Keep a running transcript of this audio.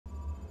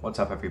What's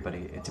up,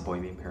 everybody? It's your boy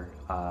Meme here.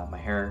 My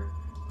hair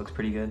looks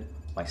pretty good.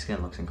 My skin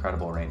looks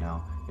incredible right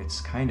now. It's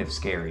kind of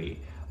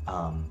scary.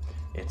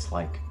 It's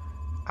like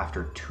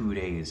after 2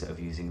 days of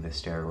using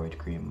this steroid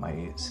cream,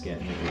 my skin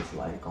is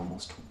like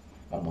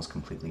almost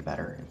completely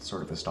better. It's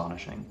sort of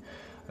astonishing.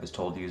 I was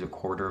told to use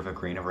 1/4 of a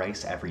grain of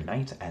rice every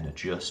night, and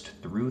just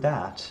through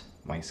that,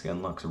 my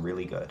skin looks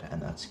really good. And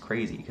that's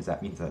crazy because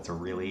that means that's a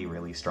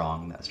really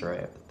strong, that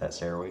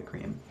steroid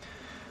cream.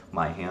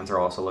 My hands are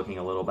also looking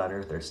a little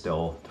better. They're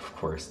still, of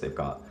course, they've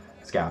got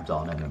scabs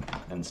on it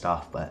and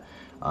stuff, but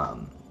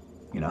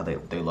you know,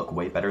 they look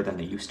way better than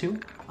they used to,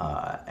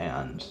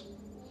 and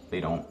they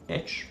don't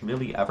itch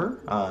really ever.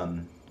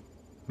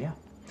 Yeah.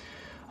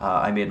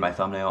 I made my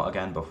thumbnail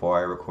again before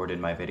I recorded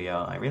my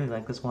video. I really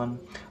like this one.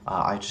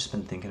 I've just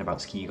been thinking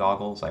about ski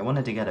goggles. I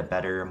wanted to get a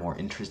better, more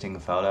interesting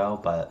photo,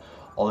 but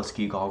all the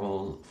ski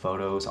goggle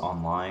photos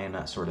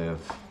online sort of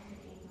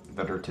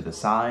that are to the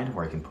side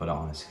where I can put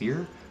on a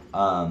sphere.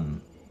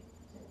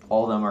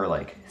 All of them are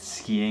like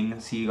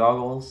skiing ski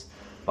goggles,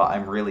 but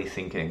I'm really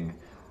thinking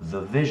the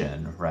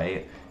vision,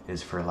 right,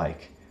 is for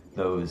like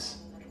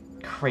those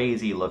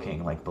crazy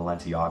looking like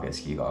Balenciaga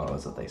ski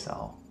goggles that they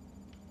sell.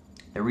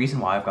 The reason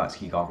why I've got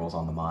ski goggles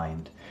on the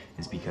mind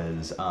is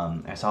because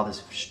I saw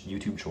this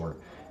YouTube short,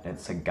 and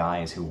it's like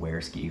guys who wear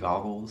ski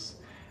goggles,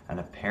 and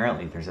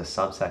apparently there's a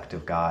subsect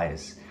of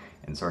guys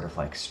in sort of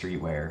like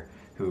streetwear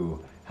who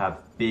have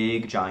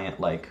big giant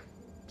like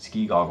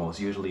ski goggles,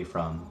 usually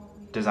from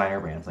designer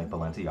brands like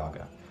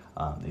Balenciaga.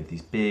 They have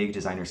these big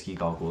designer ski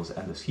goggles,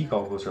 and the ski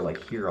goggles are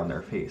like here on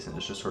their face, and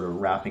it's just sort of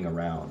wrapping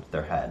around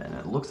their head, and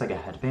it looks like a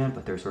headband,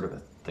 but there's sort of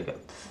like a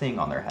thing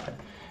on their head.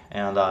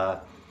 And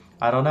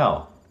I don't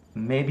know,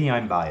 maybe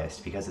I'm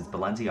biased because it's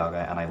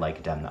Balenciaga and I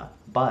like Demna,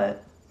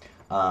 but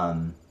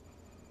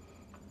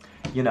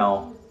you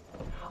know,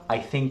 I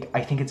think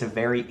it's a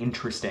very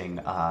interesting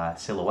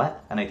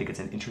silhouette, and I think it's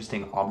an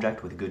interesting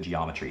object with good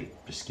geometry.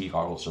 Just ski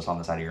goggles just on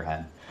the side of your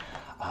head.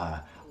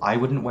 I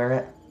wouldn't wear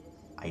it,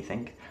 I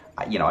think.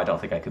 You know, I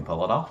don't think I could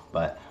pull it off,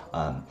 but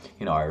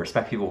you know, I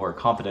respect people who are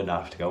confident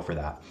enough to go for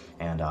that,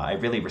 and I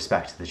really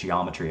respect the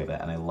geometry of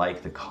it, and I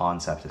like the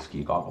concept of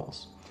ski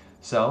goggles.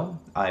 So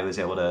I was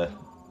able to,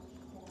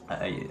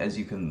 as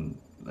you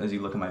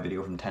look at my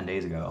video from 10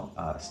 days ago,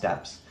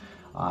 steps,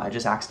 I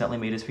just accidentally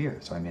made a sphere.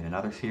 So I made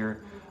another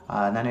sphere,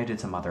 and then I did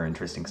some other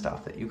interesting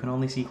stuff that you can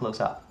only see close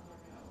up.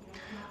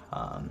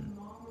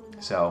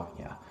 So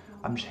yeah,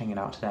 I'm just hanging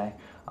out today.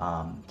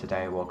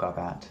 Today I woke up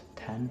at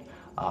 10.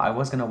 I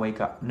was gonna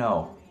wake up,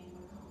 no.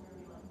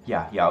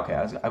 Yeah, okay,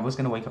 I was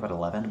gonna wake up at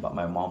 11, but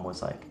my mom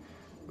was like,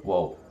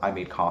 well, I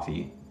made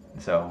coffee,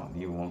 so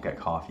you won't get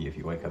coffee if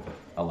you wake up at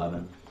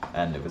 11,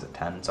 and it was at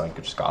 10, so I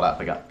just got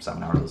up. I got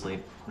 7 hours of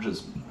sleep, which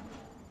is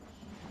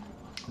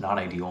not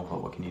ideal,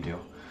 but what can you do?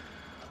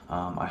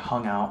 I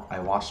hung out. I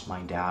watched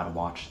my dad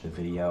watch the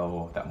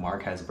video that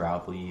Marquez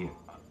Broadley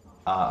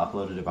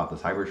uploaded about the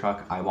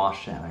Cybertruck. I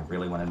watched it, and I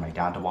really wanted my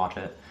dad to watch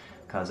it,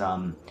 because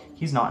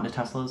he's not into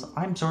Teslas.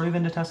 I'm sort of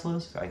into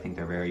Teslas. I think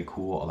they're very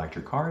cool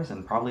electric cars,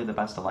 and probably the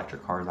best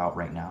electric cars out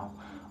right now,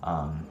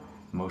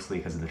 mostly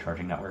because of the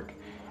charging network.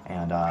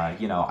 And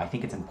you know, I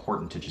think it's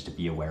important to just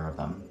be aware of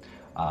them.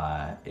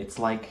 It's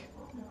like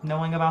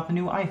knowing about the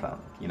new iPhone.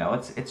 You know,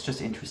 it's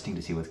just interesting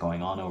to see what's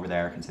going on over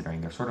there, considering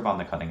they're sort of on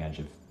the cutting edge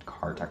of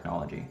car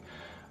technology.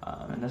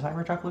 And the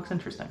Cybertruck looks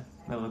interesting.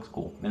 It looks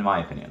cool, in my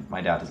opinion. My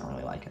dad doesn't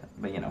really like it,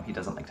 but you know, he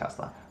doesn't like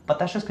Tesla. But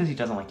that's just because he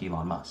doesn't like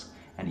Elon Musk.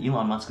 And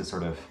Elon Musk is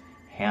sort of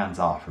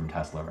hands-off from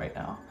Tesla right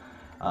now.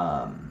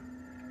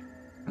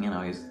 You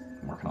know, he's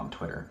working on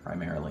Twitter,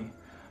 primarily.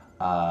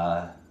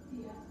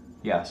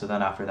 Yeah, so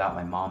then after that,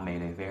 my mom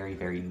made a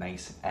very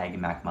nice egg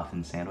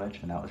McMuffin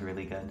sandwich, and that was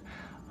really good.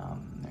 I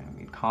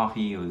made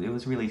coffee, it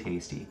was really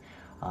tasty.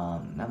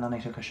 And then I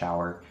took a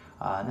shower,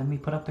 and then we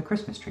put up the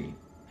Christmas tree,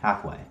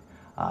 halfway.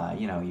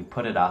 You know, you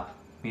put it up.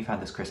 We've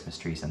had this Christmas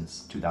tree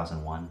since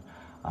 2001.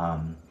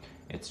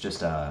 It's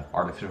just a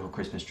artificial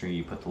Christmas tree.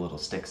 You put the little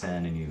sticks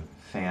in, and you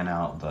fan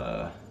out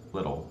the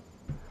little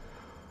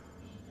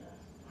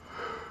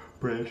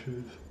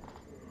branches.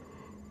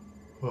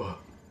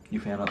 You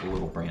fan out the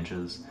little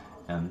branches,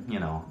 and you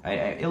know,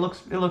 it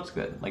looks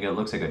good. Like, it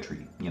looks like a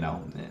tree. You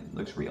know, it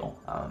looks real.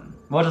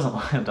 Well,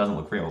 it doesn't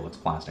look real. It looks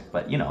plastic,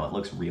 but you know, it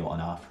looks real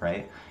enough,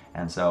 right?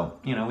 And so,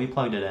 you know, we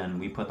plugged it in.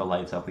 We put the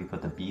lights up. We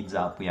put the beads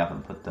up. We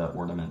haven't put the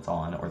ornaments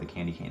on or the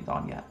candy canes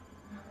on yet.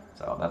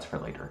 So that's for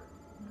later.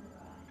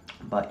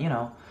 But you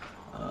know,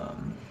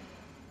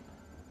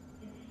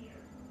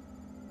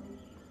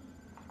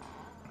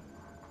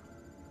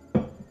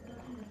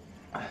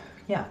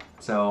 yeah.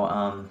 So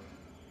a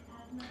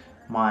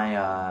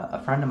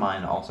friend of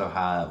mine also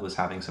was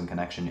having some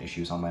connection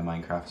issues on my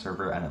Minecraft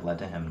server, and it led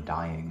to him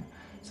dying.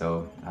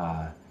 So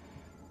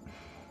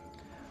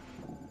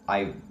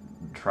I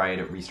tried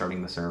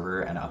restarting the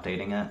server and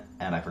updating it,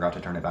 and I forgot to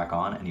turn it back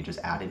on, and he just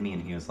added me,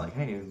 and he was like,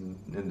 hey,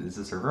 is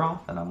the server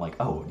off? And I'm like,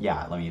 oh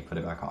yeah, let me put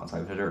it back on. So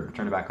I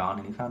turned it back on,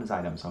 and he found his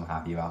item, so I'm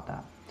happy about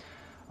that.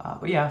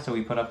 But yeah, so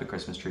we put up the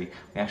Christmas tree.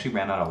 We actually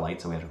ran out of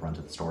lights, so we had to run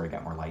to the store to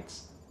get more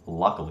lights.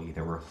 luckily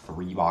there were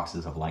 3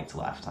 boxes of lights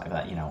left. I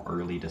bet, you know,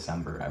 early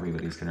December,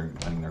 everybody's gonna be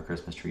putting their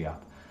Christmas tree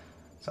up.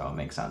 So it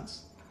makes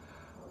sense.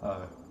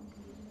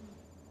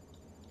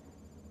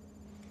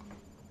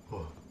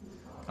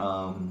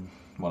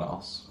 What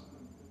else?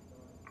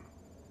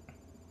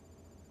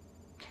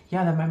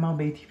 Yeah, then my mom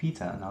baked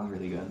pizza, and that was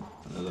really good.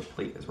 The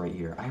plate is right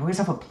here. I always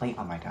have a plate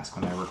on my desk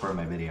when I record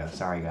my video.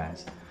 Sorry,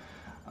 guys.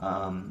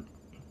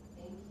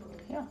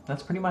 Yeah,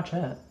 that's pretty much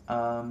it.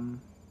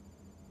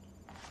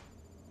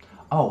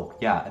 Oh,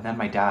 yeah, and then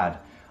my dad,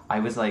 I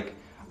was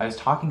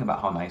talking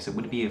about how nice it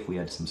would be if we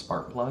had some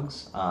spark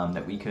plugs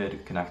that we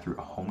could connect through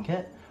a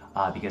HomeKit.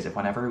 Because if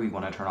whenever we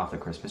want to turn off the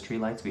Christmas tree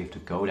lights, we have to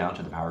go down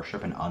to the power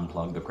strip and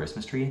unplug the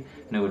Christmas tree.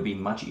 And it would be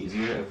much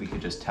easier if we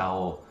could just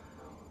tell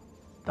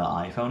the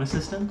iPhone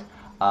assistant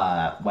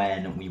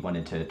when we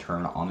wanted to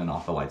turn on and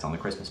off the lights on the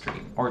Christmas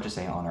tree. Or just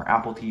say on our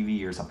Apple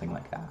TV or something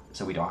like that.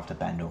 So we don't have to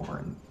bend over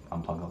and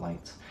unplug the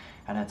lights.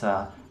 And it's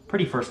a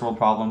pretty first world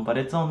problem, but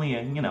it's only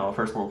a, you know, a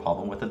first world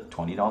problem with a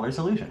 $20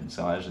 solution.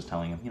 So I was just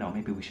telling him, you know,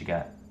 maybe we should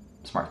get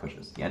smart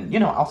switches. And, you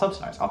know, I'll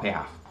subsidize. I'll pay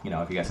half, you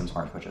know, if you get some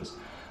smart switches.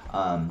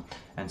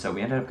 And so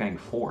we ended up getting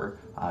 4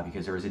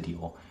 because there was a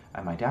deal.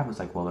 And my dad was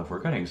like, well, if we're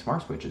getting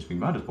smart switches, we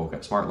might as well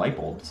get smart light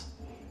bulbs.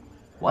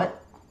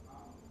 What?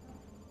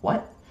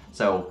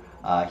 So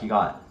he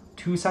got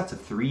 2 sets of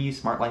 3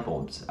 smart light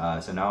bulbs.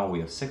 So now we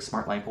have 6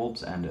 smart light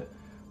bulbs and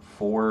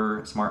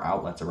 4 smart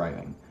outlets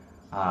arriving,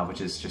 which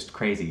is just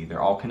crazy.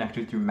 They're all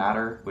connected through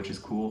Matter, which is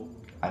cool.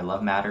 I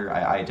love Matter.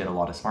 I did a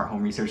lot of smart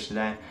home research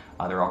today.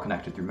 They're all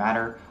connected through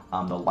Matter.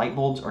 The light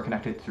bulbs are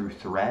connected through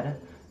Thread.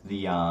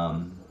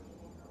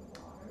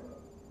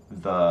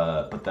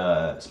 But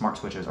the smart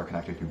switches are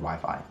connected through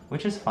Wi-Fi,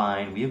 which is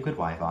fine. We have good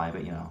Wi-Fi,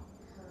 but you know,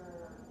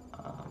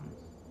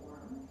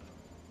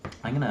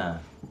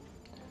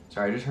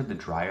 sorry, I just heard the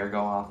dryer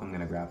go off. I'm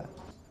gonna grab it.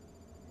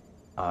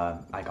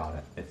 I got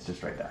it. It's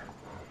just right there.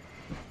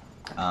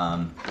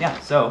 Yeah,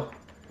 so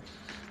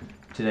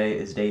today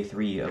is day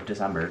 3 of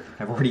December.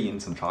 I've already eaten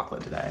some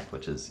chocolate today,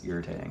 which is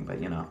irritating, but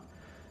you know,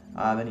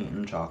 I've been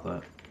eating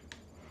chocolate.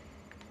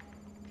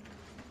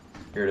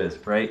 Here it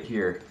is, right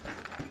here.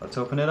 Let's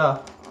open it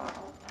up.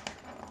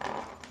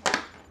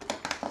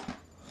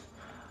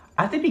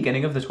 At the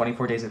beginning of the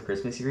 24 Days of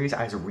Christmas series,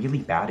 I was really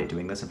bad at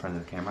doing this in front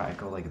of the camera. I'd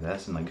go like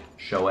this and like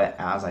show it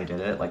as I did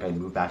it, like I'd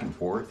move back and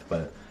forth,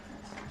 but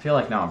I feel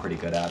like now I'm pretty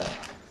good at it.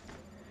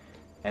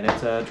 And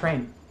it's a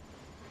train.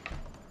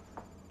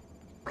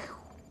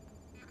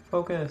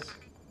 Focus.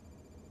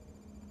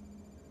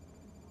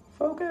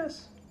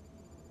 Focus.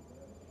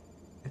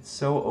 It's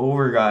so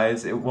over,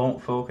 guys. It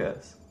won't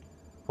focus.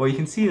 Well, you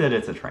can see that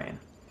it's a train.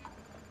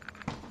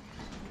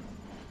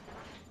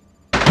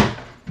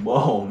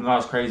 Whoa, that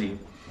was crazy.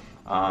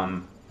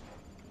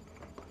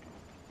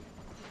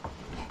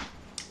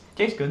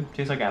 Tastes good.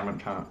 Tastes like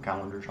Advent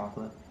calendar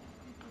chocolate.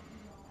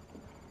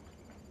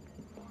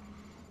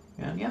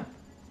 And yeah.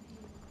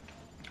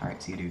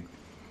 Alright, see you, dude.